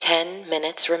10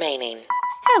 minutes remaining.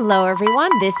 Hello,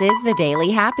 everyone. This is the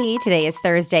Daily Happy. Today is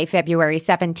Thursday, February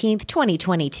 17th,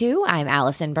 2022. I'm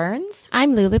Allison Burns.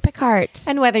 I'm Lulu Picard.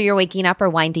 And whether you're waking up or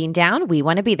winding down, we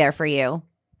want to be there for you.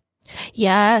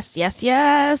 Yes.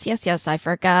 I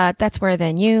forgot. That's where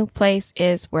the new place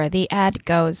is where the ad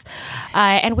goes.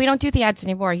 And we don't do the ads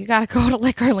anymore. You got to go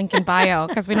to our link in bio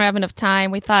because we don't have enough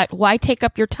time. We thought, why take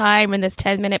up your time in this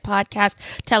 10-minute podcast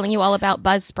telling you all about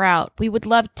Buzzsprout? We would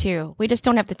love to. We just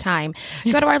don't have the time.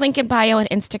 Go to our link in bio on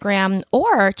Instagram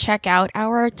or check out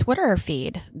our Twitter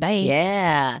feed. Bye.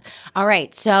 Yeah. All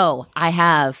right. So I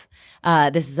have,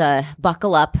 this is a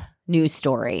buckle up news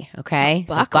story, okay?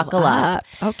 So buckle up.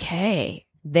 Okay.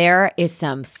 There is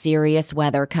some serious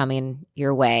weather coming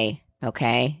your way,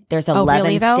 okay? There's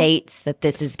 11 states that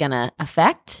this is going to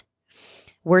affect.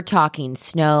 We're talking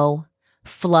snow,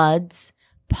 floods,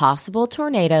 possible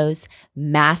tornadoes,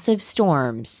 massive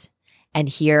storms, and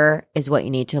here is what you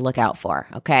need to look out for,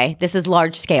 okay? This is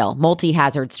large scale,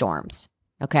 multi-hazard storms,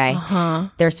 okay?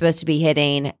 They're supposed to be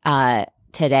hitting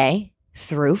today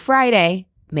through Friday,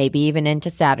 maybe even into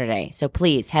Saturday. So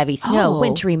please, heavy snow,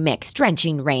 wintry mix,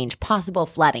 drenching rain, possible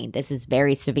flooding. This is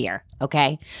very severe,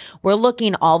 okay? We're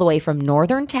looking all the way from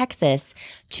northern Texas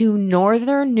to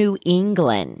northern New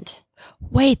England.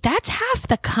 Wait, that's half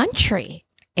the country.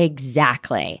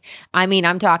 Exactly. I mean,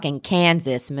 I'm talking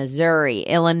Kansas, Missouri,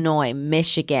 Illinois,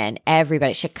 Michigan,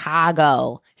 everybody,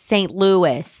 Chicago, St.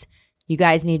 Louis. You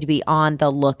guys need to be on the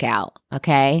lookout,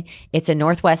 okay? It's a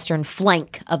northwestern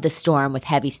flank of the storm with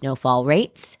heavy snowfall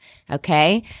rates,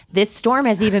 okay? This storm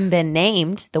has even been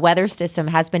named, the weather system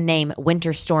has been named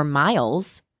Winter Storm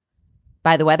Miles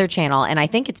by the Weather Channel, and I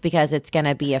think it's because it's going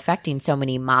to be affecting so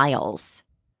many miles,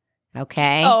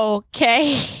 okay?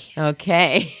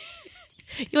 Okay.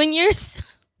 When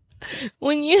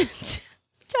you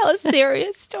tell a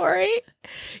serious story,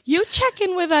 you check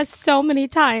in with us so many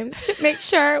times to make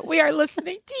sure we are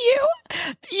listening to you.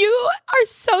 You are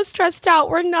so stressed out.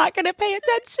 We're not going to pay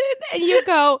attention. And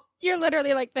you're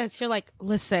literally like this. You're like,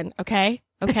 listen, okay.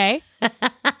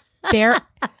 There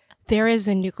is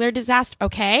a nuclear disaster.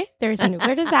 Okay. There's a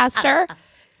nuclear disaster.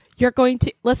 You're going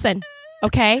to listen.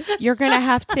 Okay. You're going to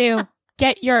have to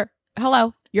get your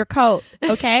coat.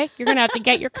 Okay. You're going to have to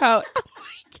get your coat.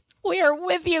 We are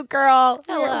with you, girl.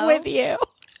 Hello. We're with you.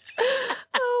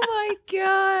 Oh my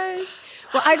gosh.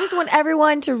 Well, I just want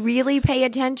everyone to really pay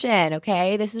attention,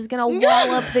 okay? This is going to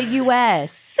wall up the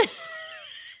U.S.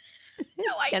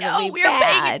 No, I know. We're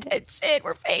paying attention.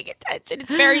 We're paying attention.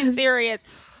 It's very serious.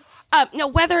 No,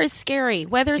 weather is scary.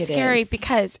 Weather is scary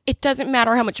because it doesn't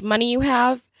matter how much money you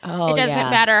have. It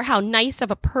doesn't matter how nice of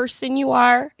a person you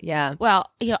are. Yeah.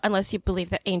 Well, unless you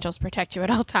believe that angels protect you at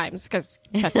all times, because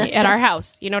trust me, at our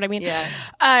house, you know what I mean?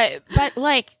 Yeah. But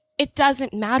it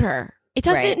doesn't matter. It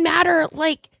doesn't matter.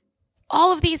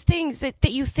 All of these things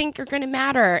that you think are going to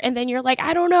matter. And then you're like,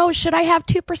 I don't know, should I have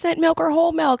 2% milk or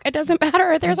whole milk? It doesn't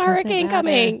matter. There's a hurricane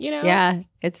coming, Yeah,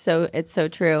 it's so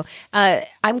true.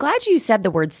 I'm glad you said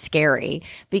the word scary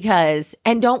because,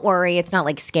 and don't worry, it's not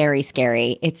like scary.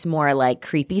 It's more like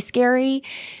creepy scary.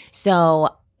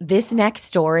 So this next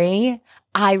story,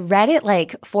 I read it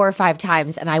 4 or 5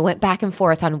 times and I went back and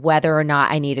forth on whether or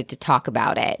not I needed to talk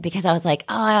about it because I was like,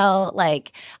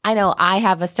 I know I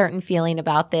have a certain feeling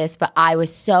about this, but I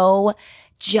was so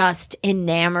just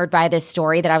enamored by this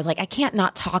story that I was like, I can't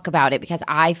not talk about it because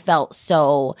I felt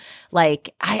so I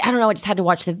don't know, I just had to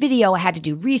watch the video. I had to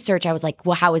do research. I was like,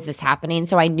 well, how is this happening?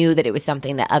 So I knew that it was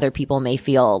something that other people may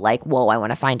feel like, whoa, I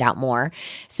want to find out more.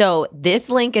 So this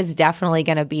link is definitely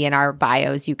going to be in our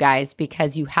bios, you guys,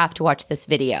 because you have to watch this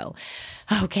video.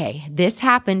 Okay, this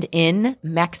happened in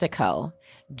Mexico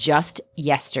just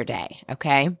yesterday,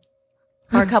 okay?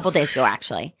 Or a couple days ago,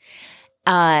 actually.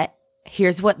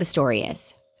 Here's what the story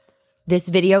is. This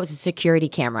video is a security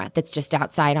camera that's just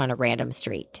outside on a random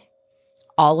street.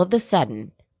 All of a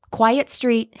sudden, quiet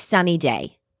street, sunny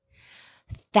day.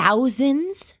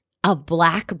 Thousands of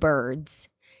blackbirds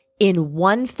in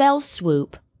one fell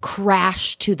swoop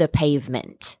crash to the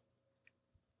pavement.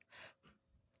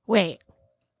 Wait,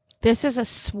 this is a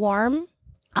swarm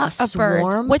of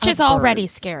birds, which is of already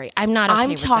birds. Scary. I'm not okay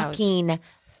with those. I'm talking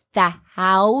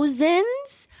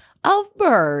thousands of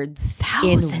birds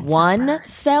in one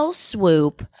fell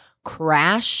swoop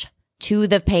crash to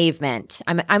the pavement.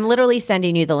 I'm literally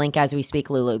sending you the link as we speak,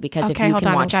 Lulu, because if you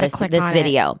can watch this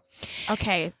video.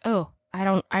 Okay. Oh, I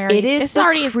already. It is the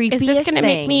creepiest Is this going to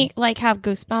make thing. me have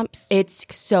goosebumps? It's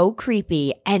so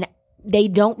creepy. And they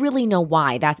don't really know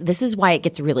why. This is why it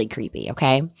gets really creepy,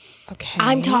 okay? Okay.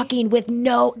 I'm talking with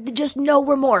no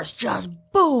remorse, just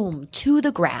boom, to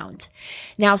the ground.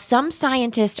 Now, some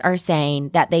scientists are saying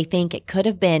that they think it could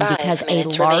have been because a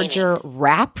larger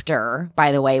raptor,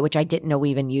 by the way, which I didn't know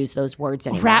we even use those words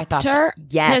anymore. Raptor?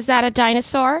 Yes. Is that a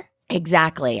dinosaur?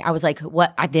 Exactly. I was like,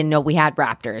 what? I didn't know we had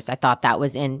raptors. I thought that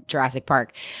was in Jurassic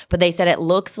Park. But they said it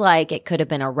looks like it could have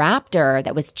been a raptor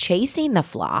that was chasing the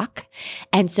flock.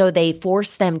 And so they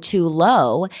forced them too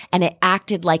low and it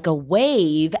acted like a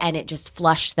wave and it just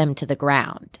flushed them to the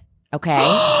ground. Okay.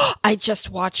 I just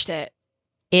watched it.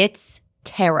 It's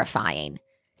terrifying.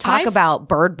 Talk about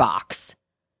Bird Box.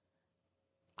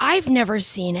 I've never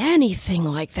seen anything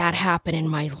like that happen in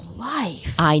my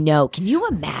life. I know. Can you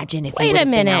imagine if you would have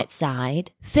been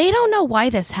outside? They don't know why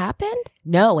this happened?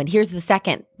 No. And here's the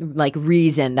second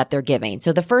reason that they're giving.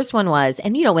 So the first one was,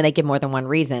 and when they give more than one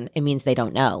reason, it means they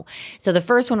don't know. So the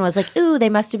first one was like, ooh, they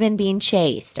must have been being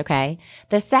chased. Okay.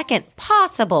 The second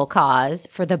possible cause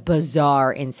for the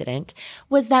bizarre incident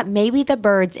was that maybe the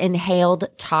birds inhaled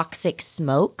toxic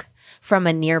smoke from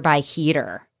a nearby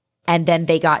heater. And then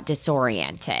they got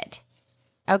disoriented.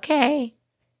 Okay.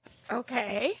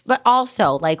 But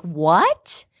also,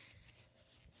 what?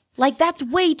 That's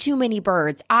way too many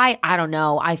birds. I don't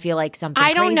know. I feel like something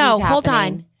crazy is happening. I don't know. Hold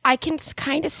on. I can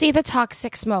kind of see the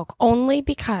toxic smoke only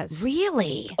because.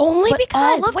 Really? Only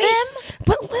because. All of them?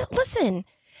 But listen.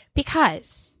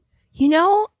 Because,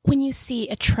 when you see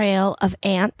a trail of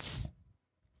ants?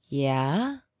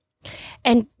 Yeah.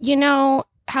 And,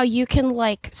 how you can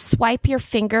swipe your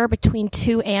finger between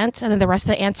two ants and then the rest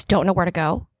of the ants don't know where to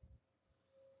go?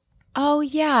 Oh,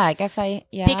 yeah. I guess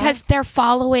yeah. Because they're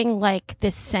following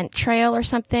this scent trail or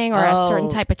something or a certain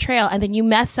type of trail. And then you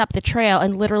mess up the trail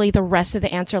and literally the rest of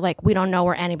the ants are we don't know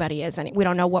where anybody is. We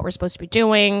don't know what we're supposed to be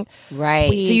doing. Right.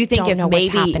 So you think if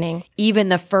maybe even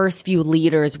the first few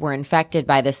leaders were infected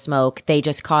by the smoke, they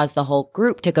just caused the whole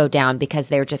group to go down because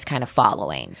they're just kind of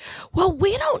following? Well,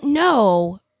 we don't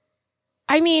know.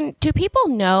 I mean, do people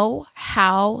know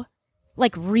how,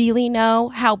 really know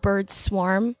how birds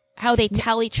swarm? How they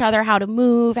tell each other how to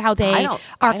move, how they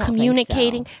are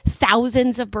communicating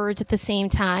thousands of birds at the same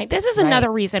time. This is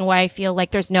another reason why I feel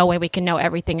like there's no way we can know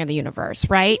everything in the universe,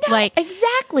 right? No,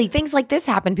 exactly. Things like this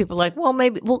happen. People are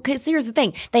because here's the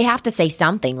thing. They have to say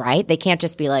something, right? They can't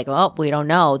just be we don't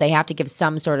know. They have to give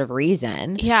some sort of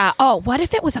reason. Yeah. Oh, what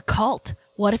if it was a cult?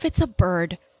 What if it's a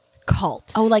bird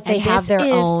cult? Oh, they have their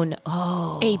own.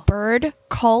 A bird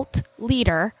cult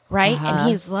leader, right? Uh-huh. And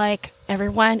he's like,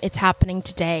 everyone, it's happening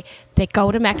today. They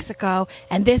go to Mexico,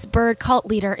 and this bird cult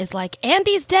leader is like,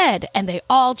 Andy's dead, and they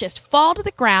all just fall to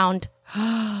the ground.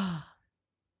 And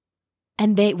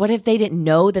what if they didn't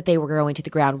know that they were going to the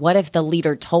ground? What if the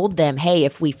leader told them, hey,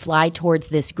 if we fly towards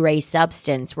this gray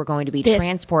substance, we're going to be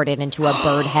transported into a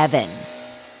bird heaven?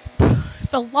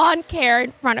 The lawn care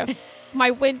in front of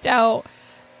my window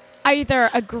either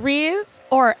agrees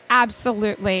or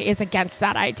absolutely is against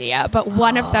that idea. But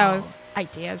one of those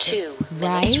ideas 2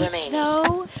 minutes remaining.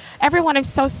 So, everyone, I'm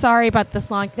so sorry about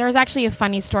this long. There's actually a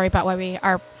funny story about why we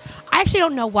are. I actually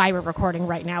don't know why we're recording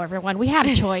right now, everyone. We had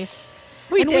a choice.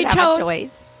 we chose a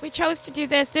choice. We chose to do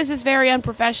this. This is very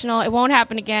unprofessional. It won't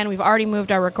happen again. We've already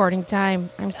moved our recording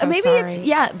time. I'm so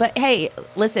sorry. But hey,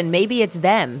 listen, maybe it's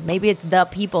them. Maybe it's the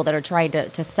people that are trying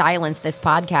to silence this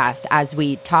podcast as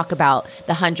we talk about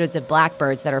the hundreds of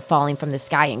blackbirds that are falling from the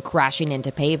sky and crashing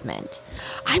into pavement.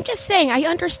 I'm just saying, I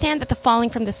understand that the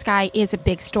falling from the sky is a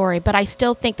big story, but I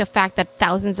still think the fact that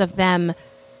thousands of them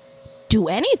do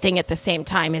anything at the same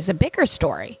time is a bigger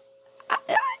story.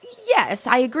 Yes,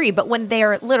 I agree. But when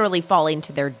they're literally falling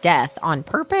to their death on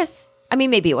purpose, I mean,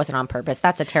 maybe it wasn't on purpose.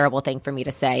 That's a terrible thing for me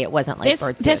to say. It wasn't bird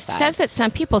suicide. This says that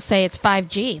some people say it's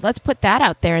 5G. Let's put that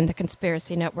out there in the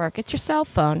conspiracy network. It's your cell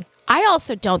phone. I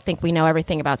also don't think we know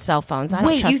everything about cell phones. I don't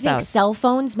trust those. Wait, you think cell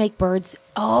phones make birds?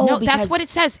 Oh, no, that's what it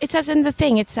says. It says in the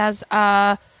thing. It says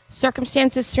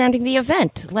circumstances surrounding the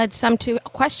event led some to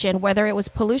question whether it was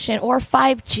pollution or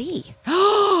 5G.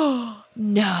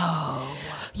 No.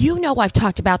 You know I've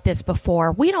talked about this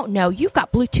before. We don't know. You've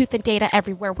got Bluetooth and data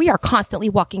everywhere. We are constantly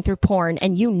walking through porn,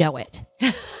 and you know it.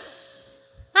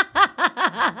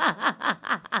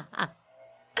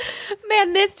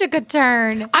 Man, this took a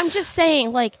turn. I'm just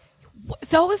saying, these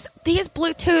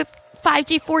Bluetooth,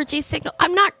 5G, 4G signal.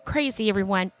 I'm not crazy,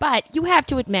 everyone, but you have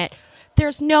to admit,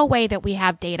 there's no way that we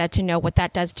have data to know what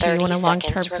that does to you in a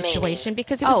long-term situation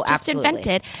because it was just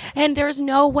invented, and there's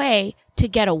no way to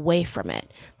get away from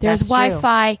it. There's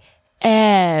Wi-Fi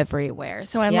everywhere.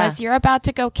 So unless you're about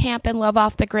to go camp and live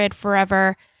off the grid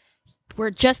forever, we're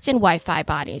just in Wi-Fi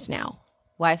bodies now.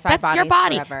 Wi-Fi That's your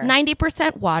bodies body. forever.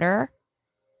 90% water,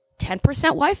 10%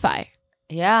 Wi-Fi.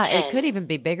 Yeah, 10, it could even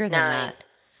be bigger than 9, that.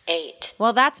 8.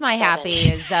 Well, that's my 7, happy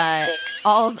is 6,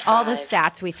 all the 5,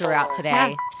 stats we threw out 4, today.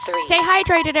 Yeah. 3, Stay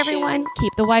hydrated, everyone. 2,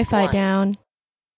 Keep the Wi-Fi 1. down.